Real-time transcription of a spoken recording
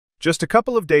Just a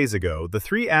couple of days ago, the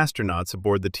three astronauts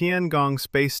aboard the Tiangong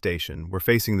Space Station were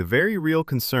facing the very real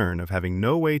concern of having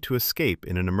no way to escape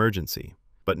in an emergency.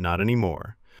 But not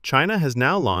anymore. China has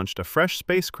now launched a fresh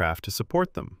spacecraft to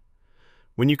support them.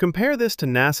 When you compare this to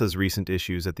NASA's recent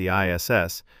issues at the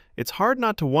ISS, it's hard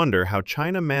not to wonder how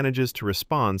China manages to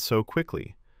respond so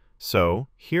quickly. So,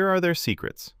 here are their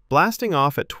secrets. Blasting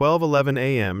off at 12:11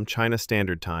 a.m. China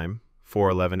Standard Time,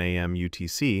 4:11 a.m.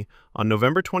 UTC, on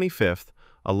November 25th,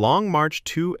 a Long March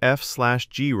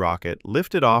 2F/G rocket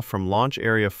lifted off from Launch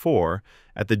Area 4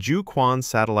 at the Jiuquan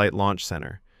Satellite Launch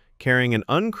Center, carrying an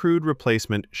uncrewed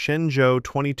replacement Shenzhou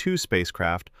 22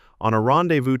 spacecraft on a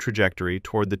rendezvous trajectory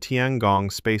toward the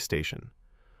Tiangong Space Station.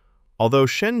 Although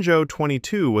Shenzhou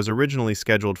 22 was originally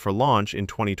scheduled for launch in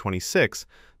 2026,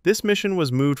 this mission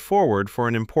was moved forward for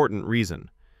an important reason.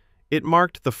 It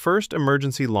marked the first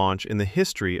emergency launch in the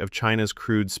history of China's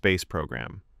crewed space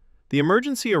program. The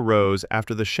emergency arose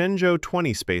after the Shenzhou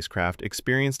 20 spacecraft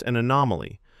experienced an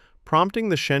anomaly, prompting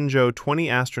the Shenzhou 20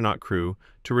 astronaut crew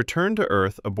to return to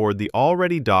Earth aboard the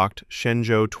already docked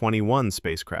Shenzhou 21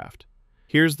 spacecraft.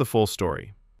 Here's the full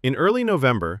story. In early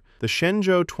November, the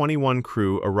Shenzhou 21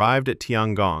 crew arrived at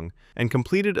Tiangong and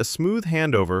completed a smooth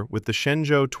handover with the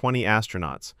Shenzhou 20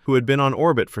 astronauts, who had been on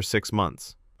orbit for 6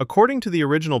 months. According to the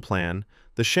original plan,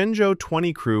 the Shenzhou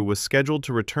 20 crew was scheduled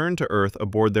to return to Earth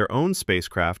aboard their own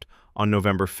spacecraft on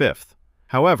November 5th.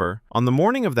 However, on the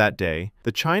morning of that day,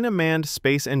 the China Manned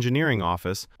Space Engineering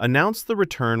Office announced the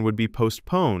return would be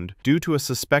postponed due to a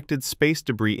suspected space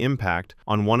debris impact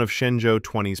on one of Shenzhou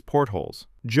 20's portholes.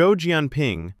 Zhou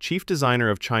Jianping, chief designer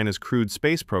of China's crewed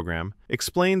space program,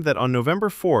 explained that on November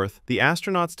 4th, the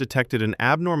astronauts detected an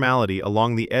abnormality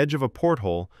along the edge of a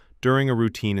porthole during a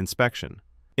routine inspection.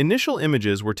 Initial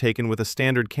images were taken with a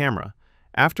standard camera,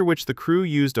 after which the crew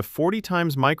used a 40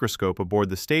 times microscope aboard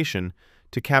the station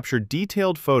to capture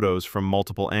detailed photos from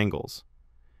multiple angles.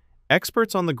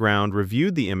 Experts on the ground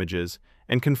reviewed the images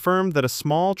and confirmed that a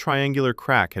small triangular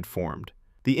crack had formed.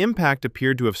 The impact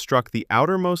appeared to have struck the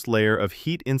outermost layer of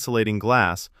heat-insulating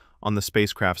glass on the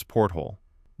spacecraft's porthole.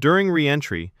 During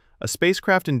re-entry, a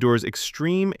spacecraft endures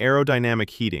extreme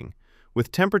aerodynamic heating,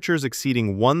 with temperatures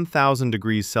exceeding 1,000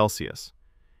 degrees Celsius.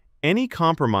 Any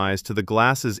compromise to the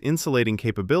glass's insulating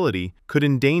capability could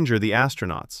endanger the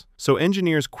astronauts, so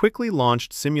engineers quickly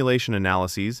launched simulation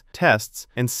analyses, tests,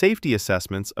 and safety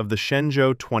assessments of the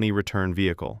Shenzhou 20 return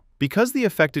vehicle. Because the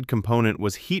affected component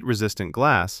was heat-resistant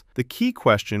glass, the key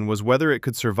question was whether it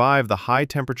could survive the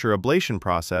high-temperature ablation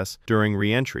process during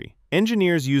re-entry.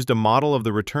 Engineers used a model of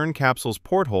the return capsule's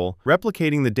porthole,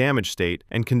 replicating the damage state,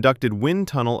 and conducted wind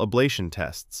tunnel ablation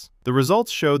tests. The results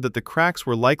showed that the cracks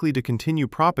were likely to continue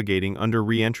propagating under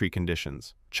re-entry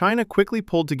conditions. China quickly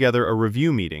pulled together a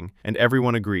review meeting, and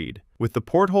everyone agreed. With the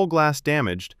porthole glass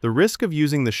damaged, the risk of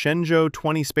using the Shenzhou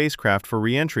 20 spacecraft for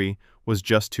re-entry was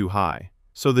just too high.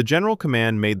 So the General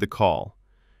Command made the call.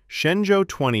 Shenzhou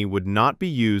 20 would not be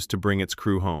used to bring its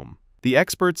crew home. The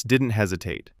experts didn't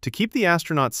hesitate. To keep the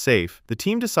astronauts safe, the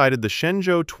team decided the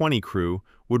Shenzhou 20 crew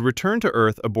would return to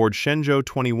Earth aboard Shenzhou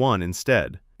 21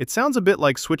 instead. It sounds a bit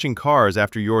like switching cars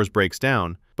after yours breaks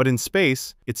down, but in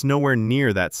space, it's nowhere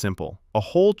near that simple. A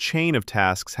whole chain of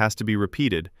tasks has to be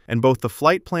repeated, and both the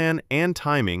flight plan and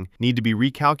timing need to be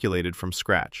recalculated from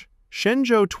scratch.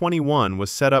 Shenzhou 21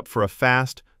 was set up for a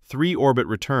fast, 3-orbit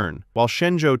return, while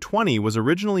Shenzhou 20 was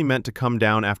originally meant to come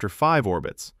down after 5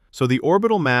 orbits. So the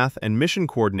orbital math and mission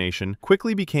coordination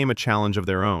quickly became a challenge of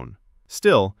their own.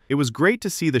 Still, it was great to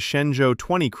see the Shenzhou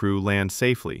 20 crew land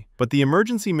safely, but the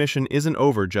emergency mission isn't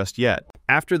over just yet.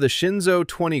 After the Shenzhou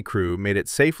 20 crew made it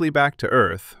safely back to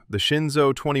Earth, the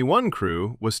Shenzhou 21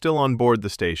 crew was still on board the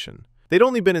station. They'd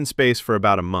only been in space for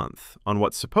about a month, on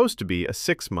what's supposed to be a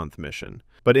 6-month mission.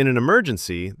 But in an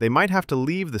emergency, they might have to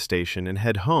leave the station and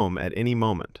head home at any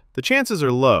moment. The chances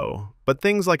are low, but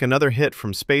things like another hit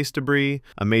from space debris,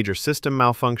 a major system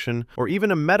malfunction, or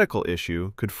even a medical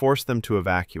issue could force them to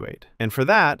evacuate. And for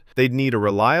that, they'd need a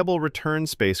reliable return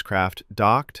spacecraft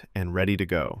docked and ready to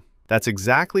go. That's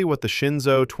exactly what the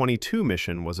Shenzhou 22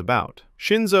 mission was about.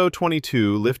 Shenzhou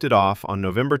 22 lifted off on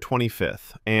November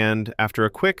 25th and, after a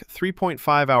quick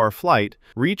 3.5-hour flight,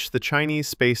 reached the Chinese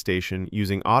space station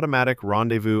using automatic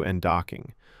rendezvous and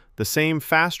docking, the same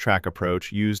fast-track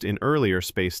approach used in earlier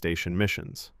space station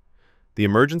missions. The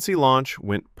emergency launch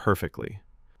went perfectly.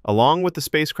 Along with the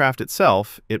spacecraft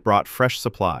itself, it brought fresh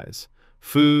supplies,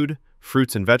 food,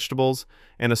 fruits and vegetables,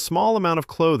 and a small amount of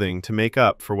clothing to make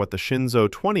up for what the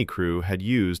Shenzhou 20 crew had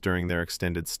used during their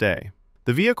extended stay.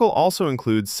 The vehicle also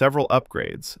includes several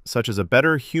upgrades, such as a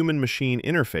better human-machine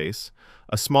interface,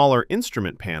 a smaller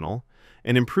instrument panel,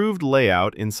 an improved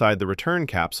layout inside the return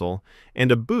capsule,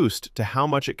 and a boost to how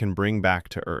much it can bring back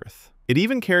to Earth. It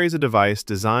even carries a device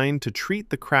designed to treat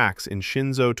the cracks in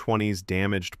Shenzhou 20's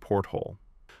damaged porthole.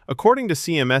 According to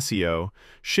CMSEO,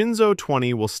 Shenzhou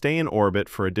 20 will stay in orbit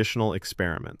for additional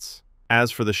experiments.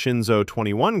 As for the Shenzhou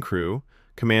 21 crew,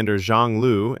 Commander Zhang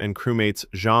Lu and crewmates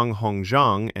Zhang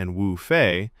Hongzhang and Wu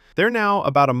Fei, they're now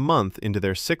about a month into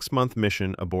their 6-month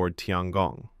mission aboard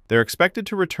Tiangong. They're expected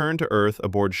to return to Earth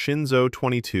aboard Shenzhou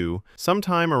 22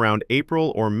 sometime around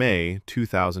April or May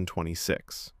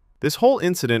 2026. This whole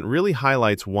incident really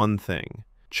highlights one thing.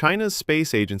 China's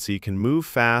space agency can move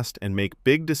fast and make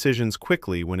big decisions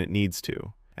quickly when it needs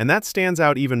to. And that stands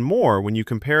out even more when you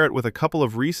compare it with a couple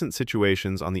of recent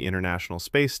situations on the International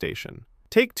Space Station.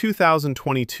 Take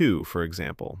 2022, for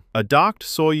example. A docked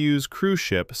Soyuz cruise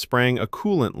ship sprang a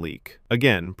coolant leak,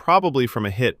 again, probably from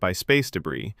a hit by space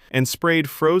debris, and sprayed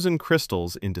frozen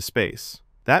crystals into space.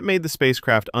 That made the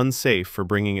spacecraft unsafe for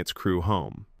bringing its crew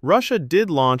home. Russia did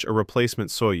launch a replacement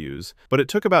Soyuz, but it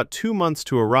took about 2 months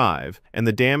to arrive, and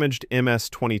the damaged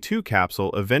MS-22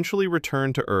 capsule eventually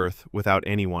returned to Earth without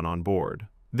anyone on board.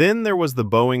 Then there was the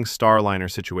Boeing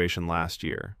Starliner situation last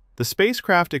year. The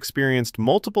spacecraft experienced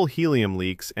multiple helium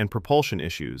leaks and propulsion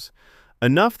issues,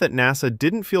 enough that NASA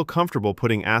didn't feel comfortable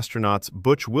putting astronauts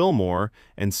Butch Wilmore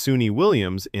and Suni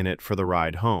Williams in it for the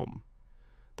ride home.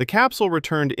 The capsule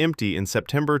returned empty in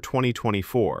September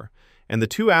 2024, and the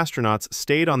 2 astronauts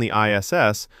stayed on the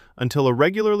ISS until a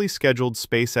regularly scheduled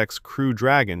SpaceX Crew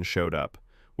Dragon showed up,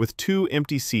 with 2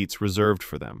 empty seats reserved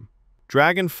for them.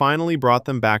 Dragon finally brought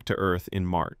them back to Earth in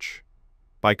March.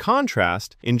 By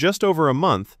contrast, in just over a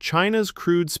month, China's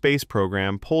crewed space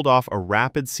program pulled off a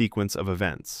rapid sequence of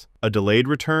events. A delayed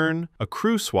return, a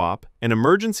crew swap, an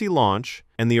emergency launch,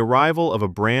 and the arrival of a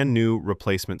brand new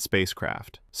replacement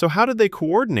spacecraft. So how did they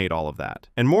coordinate all of that?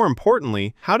 And more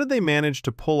importantly, how did they manage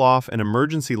to pull off an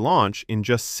emergency launch in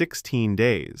just 16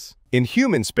 days? In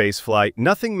human spaceflight,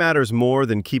 nothing matters more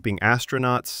than keeping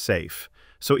astronauts safe.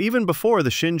 So even before the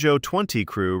Shenzhou 20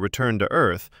 crew returned to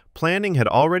Earth, planning had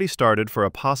already started for a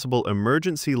possible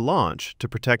emergency launch to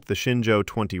protect the Shenzhou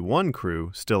 21 crew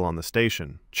still on the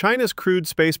station. China's crewed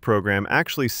space program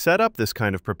actually set up this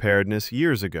kind of preparedness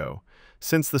years ago.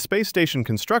 Since the space station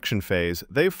construction phase,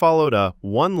 they've followed a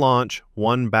one launch,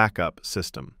 one backup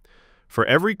system. For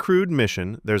every crewed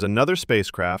mission, there's another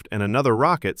spacecraft and another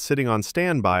rocket sitting on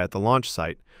standby at the launch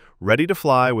site, ready to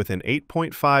fly within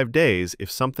 8.5 days if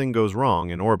something goes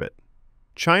wrong in orbit.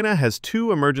 China has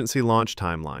 2 emergency launch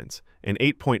timelines, an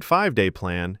 8.5-day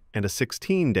plan and a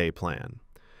 16-day plan.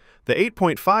 The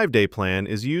 8.5-day plan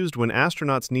is used when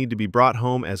astronauts need to be brought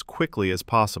home as quickly as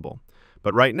possible.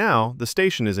 But right now, the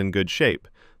station is in good shape.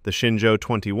 The Shenzhou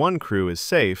 21 crew is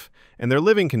safe, and their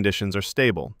living conditions are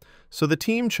stable, so the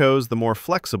team chose the more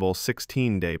flexible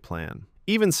 16-day plan.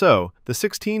 Even so, the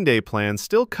 16-day plan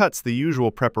still cuts the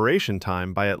usual preparation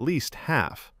time by at least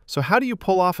half. So how do you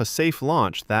pull off a safe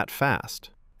launch that fast?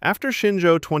 After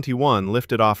Shenzhou 21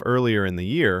 lifted off earlier in the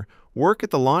year, work at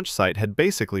the launch site had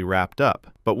basically wrapped up.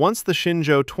 But once the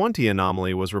Shenzhou 20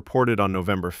 anomaly was reported on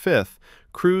November 5th,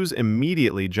 crews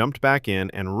immediately jumped back in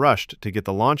and rushed to get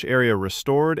the launch area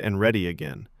restored and ready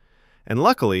again. And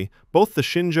luckily, both the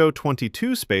Shenzhou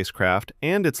 22 spacecraft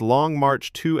and its Long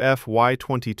March 2F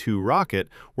Y-22 rocket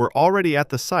were already at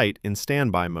the site in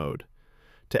standby mode.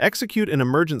 To execute an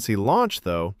emergency launch,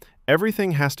 though,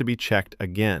 everything has to be checked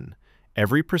again.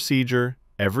 Every procedure,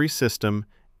 every system,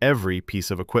 every piece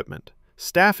of equipment.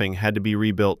 Staffing had to be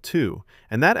rebuilt too,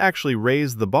 and that actually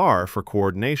raised the bar for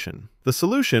coordination. The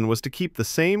solution was to keep the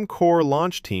same core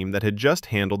launch team that had just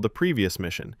handled the previous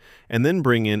mission, and then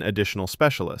bring in additional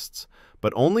specialists,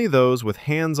 but only those with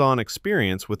hands-on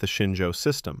experience with the Shenzhou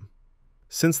system.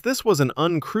 Since this was an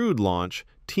uncrewed launch,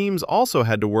 teams also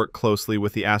had to work closely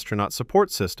with the astronaut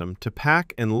support system to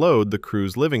pack and load the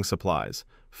crew's living supplies,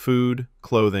 food,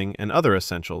 clothing, and other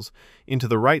essentials, into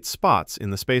the right spots in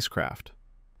the spacecraft.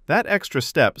 That extra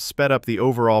step sped up the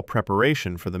overall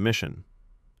preparation for the mission.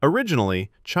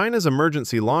 Originally, China's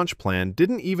emergency launch plan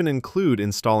didn't even include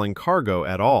installing cargo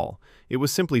at all. It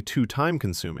was simply too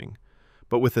time-consuming.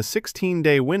 But with a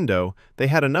 16-day window, they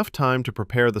had enough time to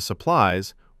prepare the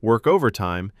supplies, work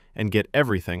overtime, and get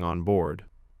everything on board.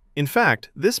 In fact,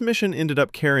 this mission ended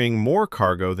up carrying more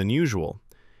cargo than usual.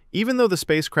 Even though the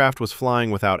spacecraft was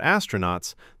flying without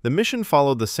astronauts, the mission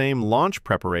followed the same launch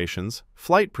preparations,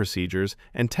 flight procedures,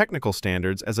 and technical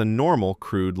standards as a normal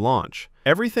crewed launch.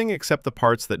 Everything except the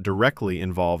parts that directly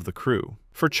involve the crew.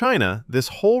 For China, this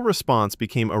whole response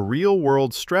became a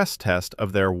real-world stress test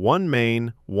of their one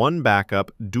main, one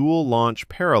backup, dual launch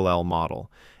parallel model,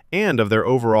 and of their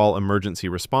overall emergency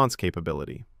response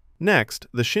capability. Next,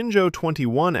 the Shenzhou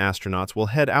 21 astronauts will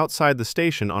head outside the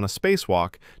station on a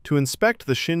spacewalk to inspect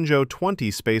the Shenzhou 20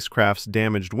 spacecraft's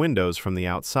damaged windows from the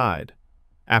outside.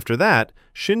 After that,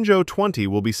 Shenzhou 20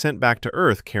 will be sent back to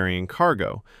Earth carrying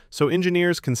cargo, so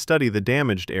engineers can study the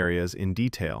damaged areas in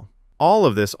detail. All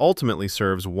of this ultimately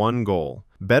serves one goal: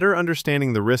 better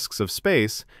understanding the risks of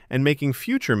space and making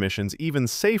future missions even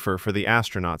safer for the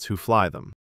astronauts who fly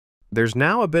them. There's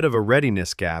now a bit of a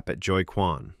readiness gap at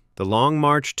Jiuquan. The Long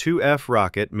March 2F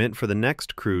rocket meant for the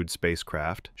next crewed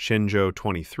spacecraft, Shenzhou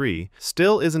 23,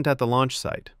 still isn't at the launch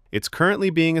site. It's currently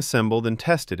being assembled and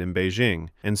tested in Beijing,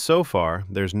 and so far,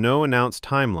 there's no announced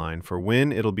timeline for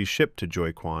when it'll be shipped to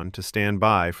Jiuquan to stand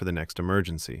by for the next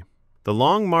emergency. The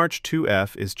Long March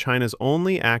 2F is China's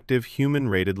only active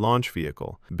human-rated launch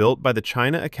vehicle, built by the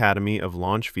China Academy of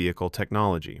Launch Vehicle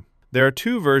Technology. There are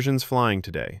two versions flying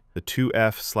today, the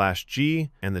 2F/G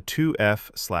and the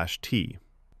 2F/T.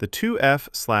 The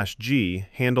 2F/G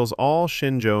handles all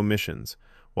Shenzhou missions,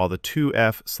 while the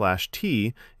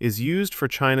 2F/T is used for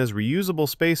China's reusable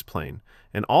spaceplane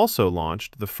and also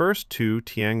launched the first two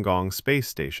Tiangong Space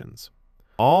Stations.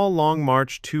 All Long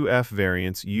March 2F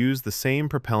variants use the same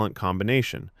propellant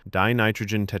combination,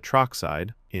 dinitrogen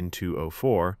tetroxide,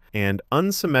 N2O4, and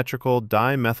unsymmetrical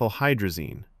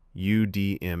dimethylhydrazine,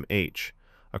 UDMH,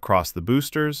 across the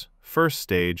boosters, first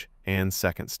stage, and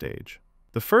second stage.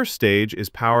 The first stage is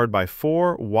powered by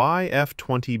four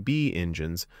YF-20B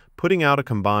engines, putting out a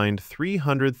combined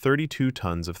 332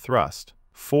 tons of thrust.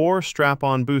 Four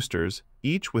strap-on boosters,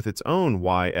 each with its own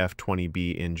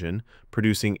YF-20B engine,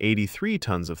 producing 83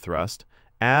 tons of thrust,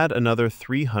 add another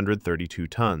 332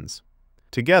 tons.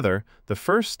 Together, the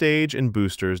first stage and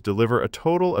boosters deliver a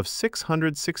total of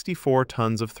 664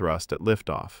 tons of thrust at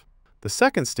liftoff. The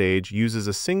second stage uses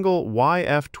a single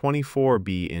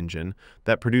YF-24B engine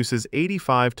that produces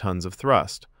 85 tons of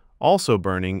thrust, also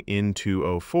burning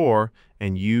N2O4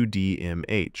 and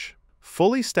UDMH.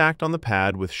 Fully stacked on the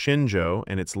pad with Shenzhou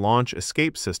and its launch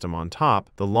escape system on top,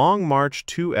 the Long March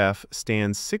 2F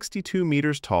stands 62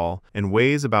 meters tall and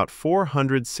weighs about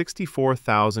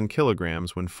 464,000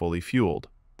 kilograms when fully fueled.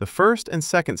 The first and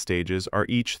second stages are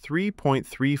each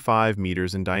 3.35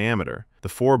 meters in diameter. The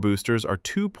four boosters are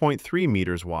 2.3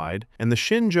 meters wide, and the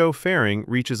Shenzhou fairing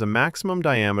reaches a maximum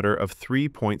diameter of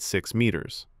 3.6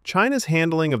 meters. China's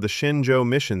handling of the Shenzhou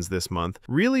missions this month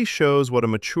really shows what a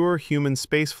mature human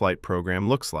spaceflight program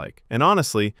looks like. And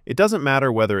honestly, it doesn't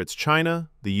matter whether it's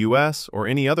China, the US, or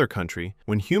any other country.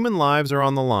 When human lives are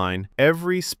on the line,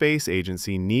 every space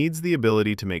agency needs the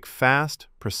ability to make fast,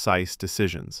 precise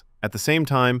decisions. At the same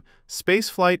time,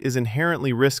 spaceflight is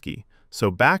inherently risky,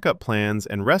 so backup plans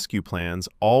and rescue plans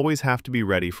always have to be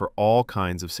ready for all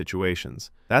kinds of situations.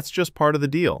 That's just part of the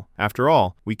deal. After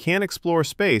all, we can't explore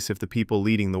space if the people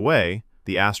leading the way,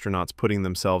 the astronauts putting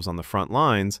themselves on the front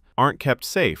lines, aren't kept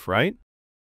safe, right?